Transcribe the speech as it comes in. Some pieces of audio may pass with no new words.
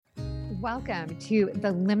Welcome to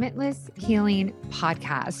the Limitless Healing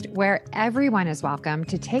Podcast, where everyone is welcome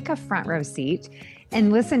to take a front row seat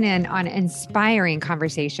and listen in on inspiring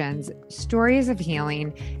conversations, stories of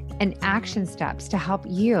healing, and action steps to help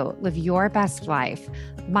you live your best life.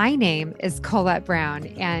 My name is Colette Brown,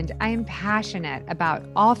 and I am passionate about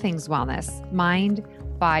all things wellness, mind,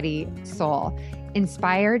 body, soul,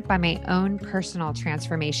 inspired by my own personal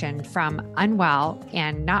transformation from unwell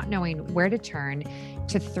and not knowing where to turn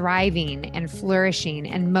to thriving and flourishing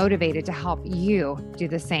and motivated to help you do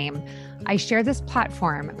the same. I share this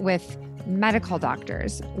platform with medical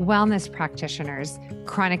doctors, wellness practitioners,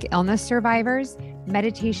 chronic illness survivors,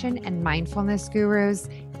 meditation and mindfulness gurus,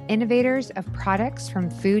 innovators of products from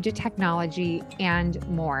food to technology, and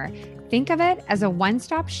more. Think of it as a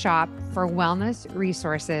one-stop shop for wellness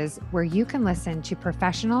resources where you can listen to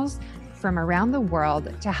professionals from around the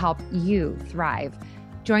world to help you thrive.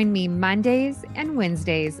 Join me Mondays and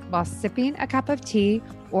Wednesdays while sipping a cup of tea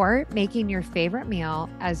or making your favorite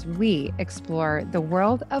meal as we explore the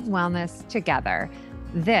world of wellness together.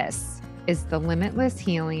 This is the Limitless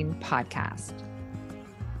Healing Podcast.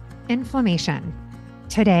 Inflammation.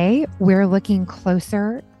 Today, we're looking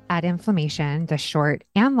closer at inflammation, the short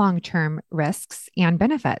and long-term risks and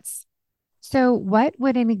benefits. So, what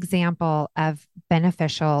would an example of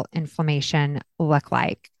beneficial inflammation look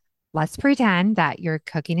like? Let's pretend that you're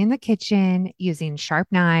cooking in the kitchen using sharp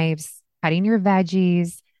knives, cutting your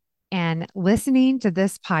veggies, and listening to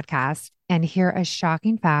this podcast and hear a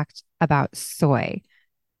shocking fact about soy.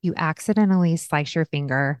 You accidentally slice your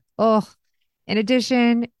finger. Oh, in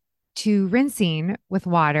addition to rinsing with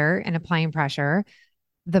water and applying pressure,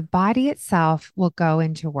 the body itself will go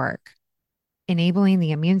into work, enabling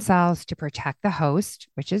the immune cells to protect the host,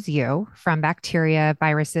 which is you, from bacteria,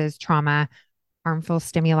 viruses, trauma, harmful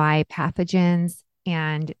stimuli, pathogens,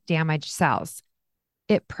 and damaged cells.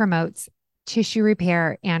 It promotes tissue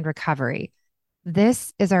repair and recovery.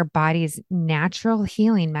 This is our body's natural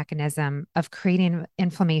healing mechanism of creating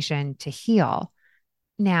inflammation to heal.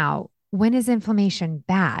 Now, when is inflammation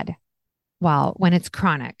bad? Well, when it's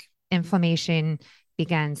chronic. Inflammation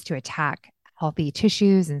begins to attack healthy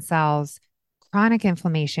tissues and cells. Chronic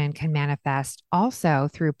inflammation can manifest also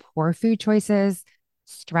through poor food choices,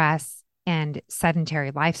 stress, and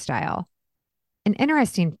sedentary lifestyle. An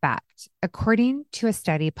interesting fact, according to a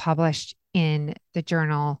study published in the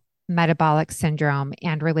journal Metabolic Syndrome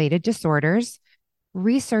and Related Disorders,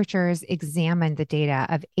 researchers examined the data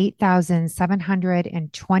of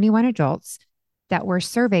 8,721 adults that were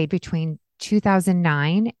surveyed between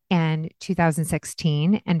 2009 and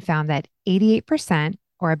 2016 and found that 88%,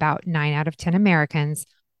 or about 9 out of 10 Americans,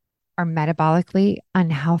 are metabolically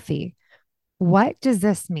unhealthy. What does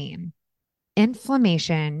this mean?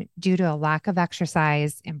 Inflammation due to a lack of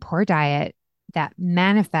exercise and poor diet that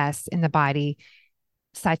manifests in the body,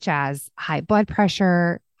 such as high blood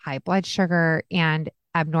pressure, high blood sugar, and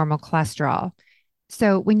abnormal cholesterol.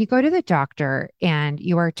 So when you go to the doctor and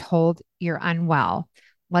you are told you're unwell,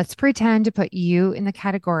 let's pretend to put you in the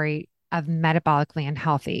category of metabolically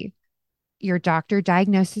unhealthy. Your doctor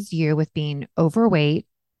diagnoses you with being overweight,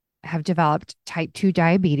 have developed type 2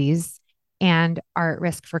 diabetes, and are at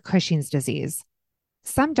risk for Cushing's disease.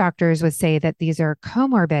 Some doctors would say that these are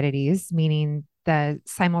comorbidities, meaning the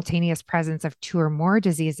simultaneous presence of 2 or more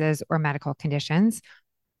diseases or medical conditions.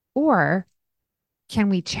 Or can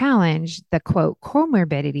we challenge the quote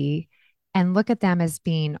comorbidity and look at them as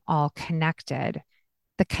being all connected?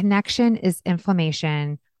 The connection is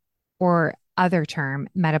inflammation, or other term,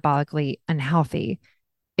 metabolically unhealthy.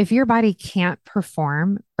 If your body can't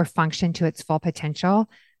perform or function to its full potential,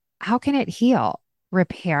 how can it heal,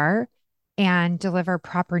 repair, and deliver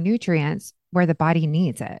proper nutrients where the body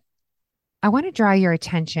needs it? I want to draw your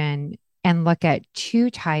attention and look at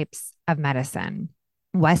 2 types of medicine,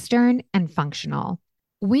 Western and functional.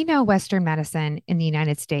 We know Western medicine in the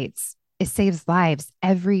United States, it saves lives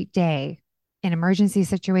every day. In emergency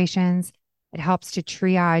situations, it helps to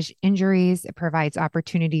triage injuries. It provides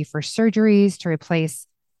opportunity for surgeries to replace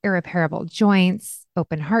irreparable joints,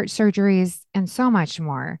 open heart surgeries, and so much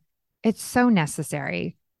more. It's so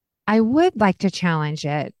necessary. I would like to challenge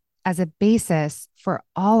it as a basis for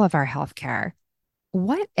all of our healthcare.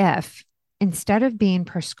 What if, instead of being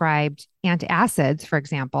prescribed antacids, for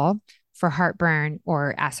example, for heartburn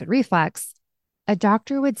or acid reflux, a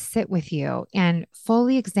doctor would sit with you and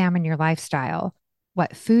fully examine your lifestyle,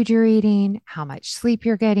 what food you're eating, how much sleep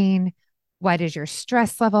you're getting, what is your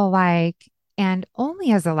stress level like, and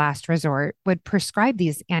only as a last resort would prescribe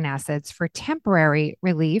these antacids for temporary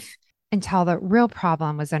relief until the real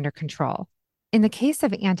problem was under control. In the case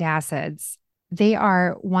of antacids, They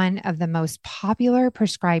are one of the most popular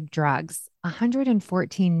prescribed drugs,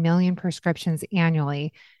 114 million prescriptions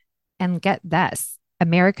annually. And get this,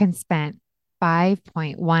 Americans spent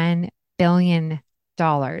 $5.1 billion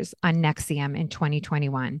on Nexium in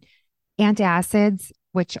 2021. Antacids,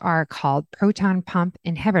 which are called proton pump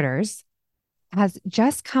inhibitors, has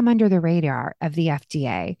just come under the radar of the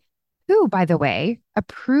FDA, who, by the way,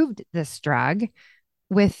 approved this drug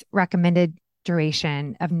with recommended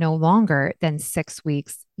duration of no longer than 6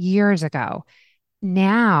 weeks years ago.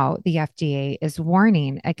 Now, the FDA is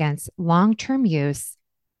warning against long term use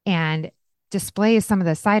and displays some of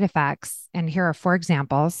the side effects. And here are four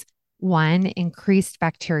examples: one, increased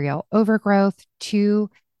bacterial overgrowth; two,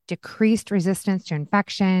 decreased resistance to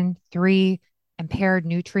infection; three, impaired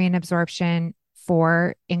nutrient absorption;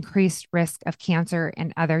 four, increased risk of cancer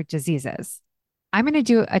and other diseases. I'm going to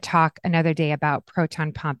do a talk another day about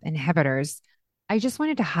proton pump inhibitors. I just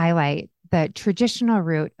wanted to highlight the traditional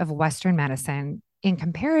route of Western medicine in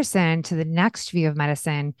comparison to the next view of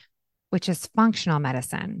medicine, which is functional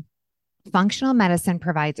medicine. Functional medicine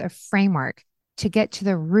provides a framework to get to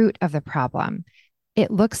the root of the problem.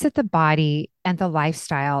 It looks at the body and the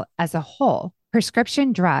lifestyle as a whole.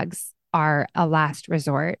 Prescription drugs are a last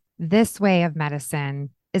resort. This way of medicine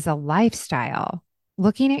is a lifestyle,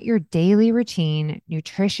 looking at your daily routine,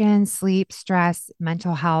 nutrition, sleep, stress,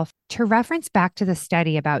 mental health. To reference back to the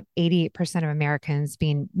study about 88% of Americans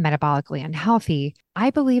being metabolically unhealthy,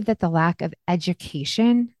 I believe that the lack of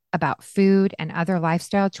education about food and other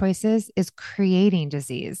lifestyle choices is creating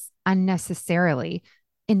disease unnecessarily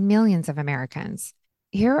in millions of Americans.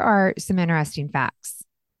 Here are some interesting facts.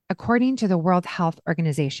 According to the World Health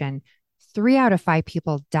Organization, 3 out of 5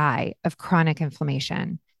 people die of chronic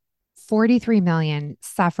inflammation. 43 million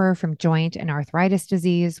suffer from joint and arthritis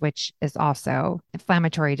disease, which is also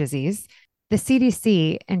inflammatory disease. The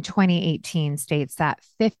CDC in 2018 states that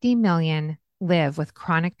 50 million live with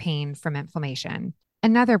chronic pain from inflammation.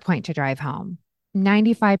 Another point to drive home: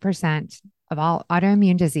 95% of all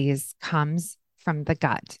autoimmune disease comes from the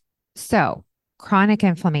gut. So, chronic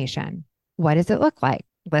inflammation, what does it look like?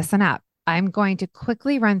 Listen up. I'm going to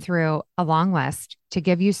quickly run through a long list to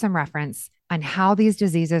give you some reference on how these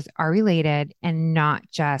diseases are related and not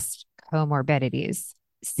just comorbidities.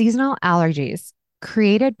 Seasonal allergies,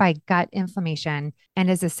 created by gut inflammation and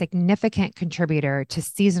is a significant contributor to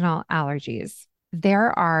seasonal allergies.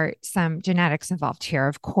 There are some genetics involved here,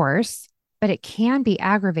 of course, but it can be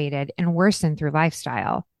aggravated and worsened through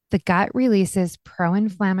lifestyle. The gut releases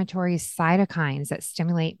pro-inflammatory cytokines that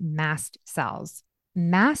stimulate mast cells.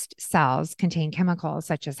 Mast cells contain chemicals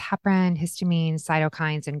such as heparin, histamine,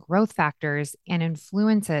 cytokines, and growth factors, and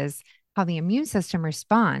influences how the immune system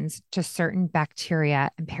responds to certain bacteria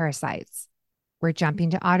and parasites. We're jumping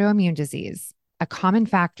to autoimmune disease. A common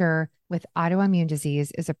factor with autoimmune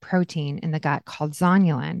disease is a protein in the gut called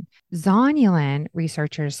zonulin. Zonulin,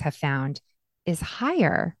 researchers have found, is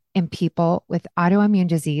higher in people with autoimmune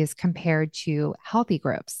disease compared to healthy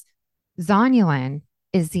groups. Zonulin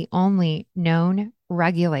is the only known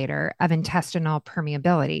regulator of intestinal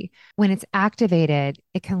permeability. When it's activated,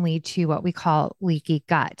 it can lead to what we call leaky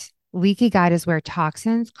gut. Leaky gut is where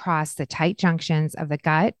toxins cross the tight junctions of the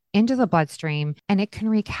gut into the bloodstream, and it can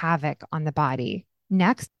wreak havoc on the body.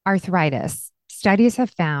 Next, arthritis. Studies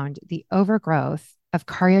have found the overgrowth of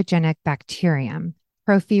cardiogenic bacterium,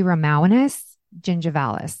 Prophyromonas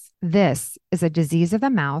gingivalis. This is a disease of the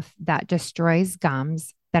mouth that destroys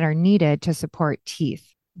gums that are needed to support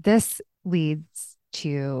teeth. This leads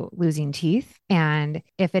to losing teeth. And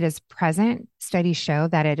if it is present, studies show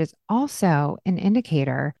that it is also an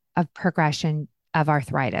indicator of progression of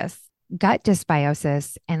arthritis. Gut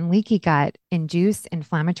dysbiosis and leaky gut induce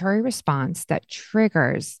inflammatory response that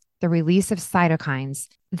triggers the release of cytokines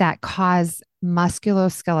that cause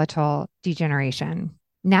musculoskeletal degeneration.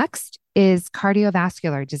 Next is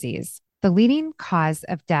cardiovascular disease, the leading cause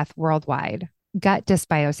of death worldwide. Gut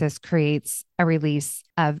dysbiosis creates a release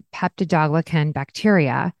of peptidoglycan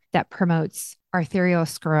bacteria that promotes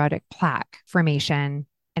arteriosclerotic plaque formation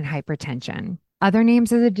and hypertension. Other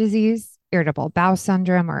names of the disease: irritable bowel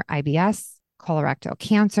syndrome or IBS, colorectal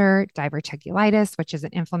cancer, diverticulitis, which is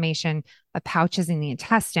an inflammation of pouches in the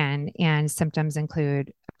intestine, and symptoms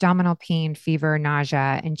include abdominal pain, fever,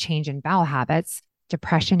 nausea, and change in bowel habits.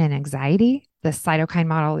 Depression and anxiety, the cytokine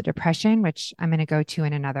model of depression, which I'm going to go to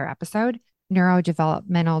in another episode.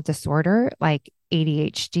 Neurodevelopmental disorder like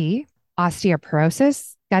ADHD,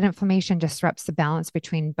 osteoporosis. Gut inflammation disrupts the balance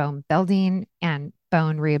between bone building and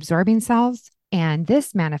bone reabsorbing cells, and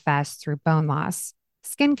this manifests through bone loss.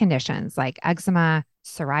 Skin conditions like eczema,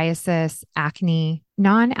 psoriasis, acne,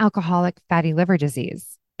 non-alcoholic fatty liver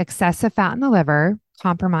disease. Excessive fat in the liver,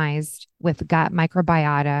 compromised with gut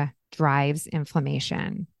microbiota, drives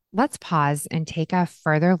inflammation. Let's pause and take a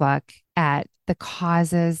further look at the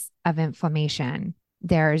causes of inflammation.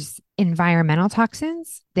 There's environmental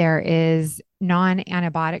toxins. There is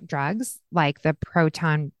non-antibiotic drugs like the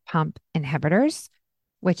proton pump inhibitors,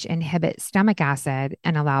 which inhibit stomach acid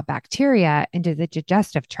and allow bacteria into the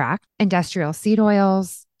digestive tract, industrial seed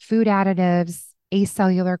oils, food additives,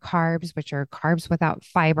 acellular carbs, which are carbs without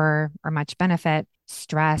fiber or much benefit,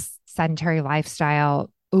 stress, sedentary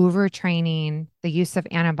lifestyle, overtraining, the use of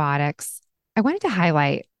antibiotics. I wanted to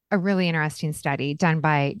highlight a really interesting study done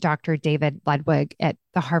by Dr. David Ludwig at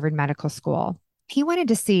the Harvard Medical School. He wanted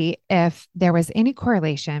to see if there was any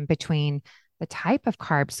correlation between the type of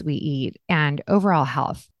carbs we eat and overall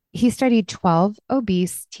health. He studied 12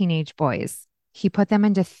 obese teenage boys. He put them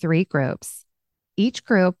into 3 groups. Each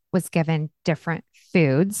group was given different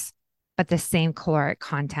foods, but the same caloric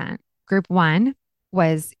content. Group 1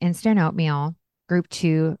 was instant oatmeal, group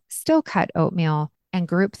 2, still cut oatmeal, and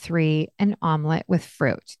group 3, an omelet with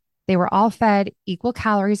fruit. They were all fed equal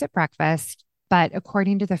calories at breakfast, but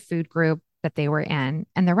according to the food group that they were in,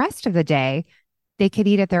 and the rest of the day, they could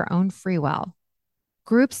eat at their own free will.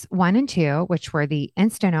 Groups 1 and 2, which were the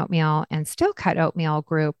instant oatmeal and still cut oatmeal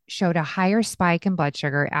group, showed a higher spike in blood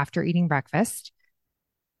sugar after eating breakfast.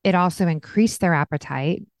 It also increased their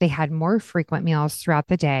appetite. They had more frequent meals throughout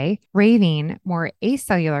the day, craving more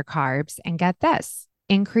acellular carbs, and get this,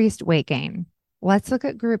 increased weight gain. Let's look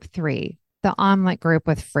at group 3, the omelet group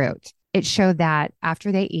with fruit. It showed that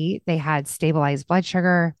after they eat, they had stabilized blood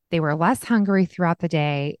sugar, they were less hungry throughout the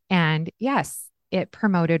day, and yes, it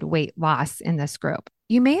promoted weight loss in this group.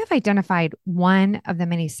 You may have identified one of the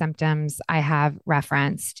many symptoms I have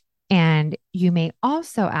referenced, and you may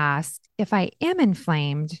also ask, if I am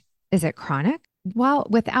inflamed, is it chronic? Well,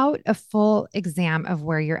 without a full exam of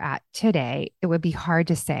where you're at today, it would be hard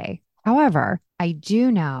to say. However, I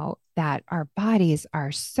do know that our bodies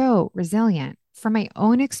are so resilient. From my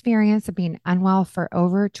own experience of being unwell for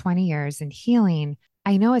over 20 years and healing,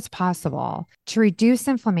 I know it's possible. To reduce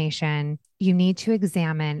inflammation, you need to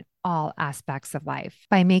examine all aspects of life.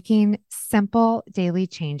 By making simple daily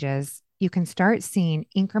changes, you can start seeing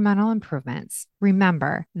incremental improvements.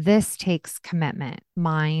 Remember, this takes commitment,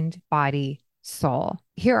 mind, body, soul.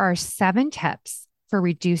 Here are 7 tips for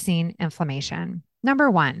reducing inflammation.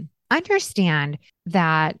 Number 1, understand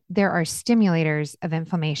that there are stimulators of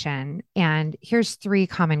inflammation. And here's 3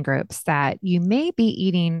 common groups that you may be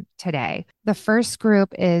eating today. The first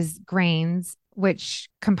group is grains, which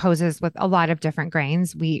composes with a lot of different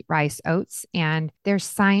grains, wheat, rice, oats. And there's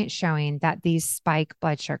science showing that these spike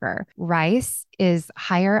blood sugar. Rice is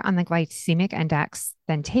higher on the glycemic index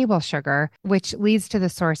than table sugar, which leads to the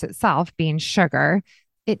source itself being sugar.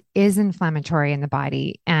 It is inflammatory in the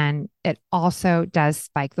body, and it also does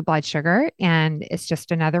spike the blood sugar. And it's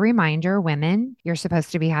just another reminder, women, you're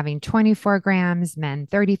supposed to be having 24 grams, men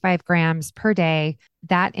 35 grams per day.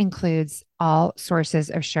 That includes all sources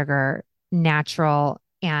of sugar, natural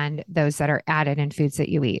and those that are added in foods that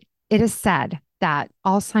you eat. It is said that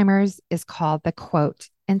Alzheimer's is called the quote,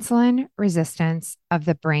 insulin resistance of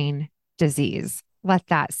the brain disease. Let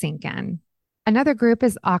that sink in. Another group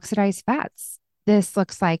is oxidized fats. This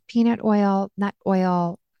looks like peanut oil, nut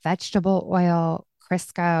oil, vegetable oil,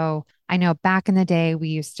 Crisco. I know back in the day, we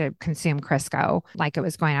used to consume Crisco like it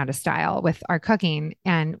was going out of style with our cooking,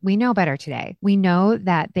 and we know better today. We know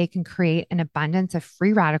that they can create an abundance of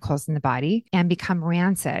free radicals in the body and become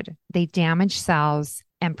rancid. They damage cells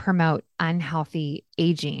and promote unhealthy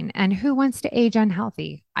aging. And who wants to age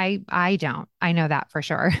unhealthy? I don't. I know that for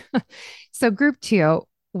sure. So group 2,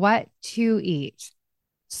 what to eat.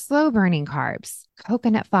 Slow burning carbs.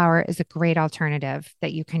 Coconut flour is a great alternative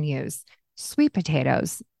that you can use. Sweet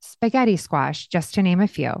potatoes, spaghetti squash, just to name a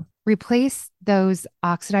few. Replace those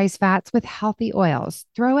oxidized fats with healthy oils.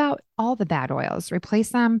 Throw out all the bad oils. Replace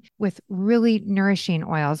them with really nourishing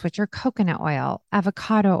oils, which are coconut oil,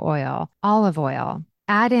 avocado oil, olive oil.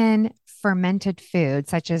 Add in fermented foods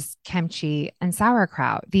such as kimchi and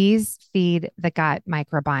sauerkraut. These feed the gut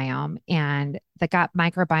microbiome, and the gut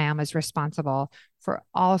microbiome is responsible for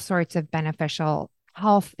all sorts of beneficial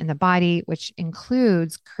health in the body, which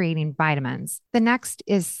includes creating vitamins. The next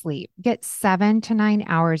is sleep. Get 7 to 9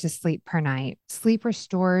 hours of sleep per night. Sleep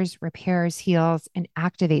restores, repairs, heals, and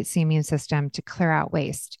activates the immune system to clear out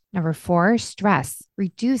waste. Number 4, stress.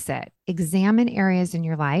 Reduce it. Examine areas in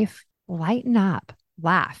your life. Lighten up.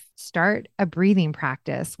 Laugh. Start a breathing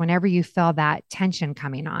practice whenever you feel that tension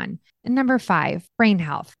coming on. And number 5, brain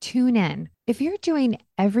health. Tune in. If you're doing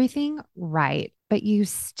everything right, but you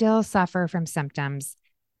still suffer from symptoms,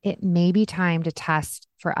 it may be time to test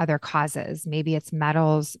for other causes. Maybe it's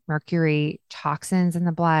metals, mercury, toxins in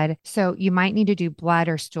the blood. So you might need to do blood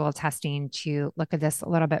or stool testing to look at this a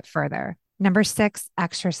little bit further. Number 6,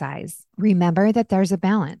 exercise. Remember that there's a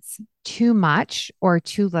balance. Too much or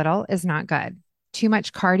too little is not good. Too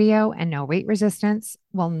much cardio and no weight resistance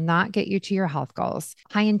will not get you to your health goals.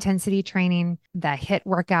 High intensity training, the HIIT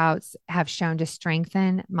workouts have shown to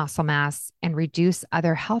strengthen muscle mass and reduce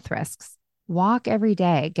other health risks. Walk every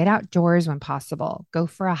day, get outdoors when possible, go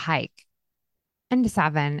for a hike. And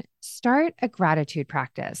 7, start a gratitude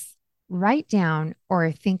practice. Write down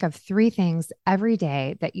or think of 3 things every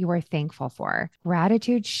day that you are thankful for.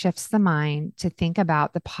 Gratitude shifts the mind to think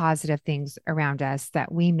about the positive things around us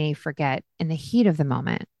that we may forget in the heat of the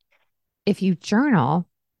moment. If you journal,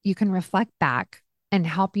 you can reflect back and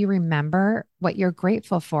help you remember what you're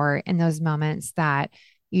grateful for in those moments that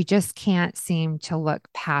you just can't seem to look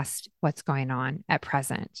past what's going on at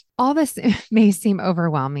present. All this may seem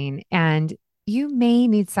overwhelming, and you may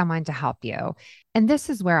need someone to help you. And this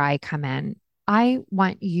is where I come in. I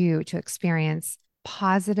want you to experience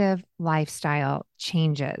positive lifestyle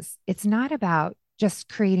changes. It's not about just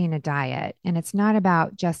creating a diet, and it's not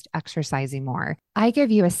about just exercising more. I give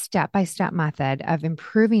you a step-by-step method of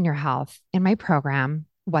improving your health in my program,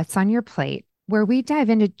 What's on Your Plate, where we dive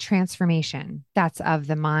into transformation. That's of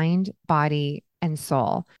the mind, body, and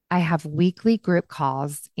soul. I have weekly group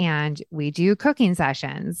calls, and we do cooking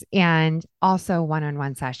sessions and also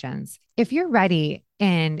one-on-one sessions. If you're ready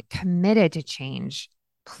and committed to change,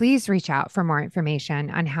 please reach out for more information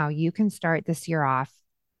on how you can start this year off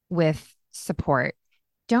with support.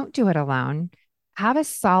 Don't do it alone. Have a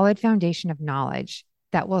solid foundation of knowledge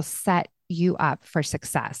that will set you up for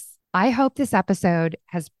success. I hope this episode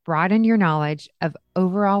has broadened your knowledge of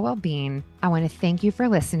overall well-being. I want to thank you for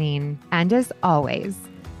listening. And as always,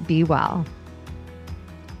 be well.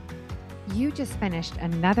 You just finished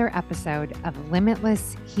another episode of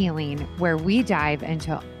Limitless Healing, where we dive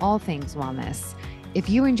into all things wellness. If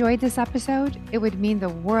you enjoyed this episode, it would mean the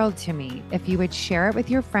world to me if you would share it with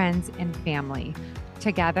your friends and family.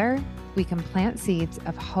 Together, we can plant seeds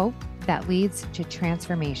of hope that leads to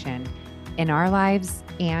transformation in our lives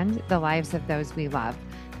and the lives of those we love.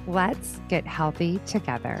 Let's get healthy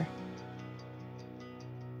together.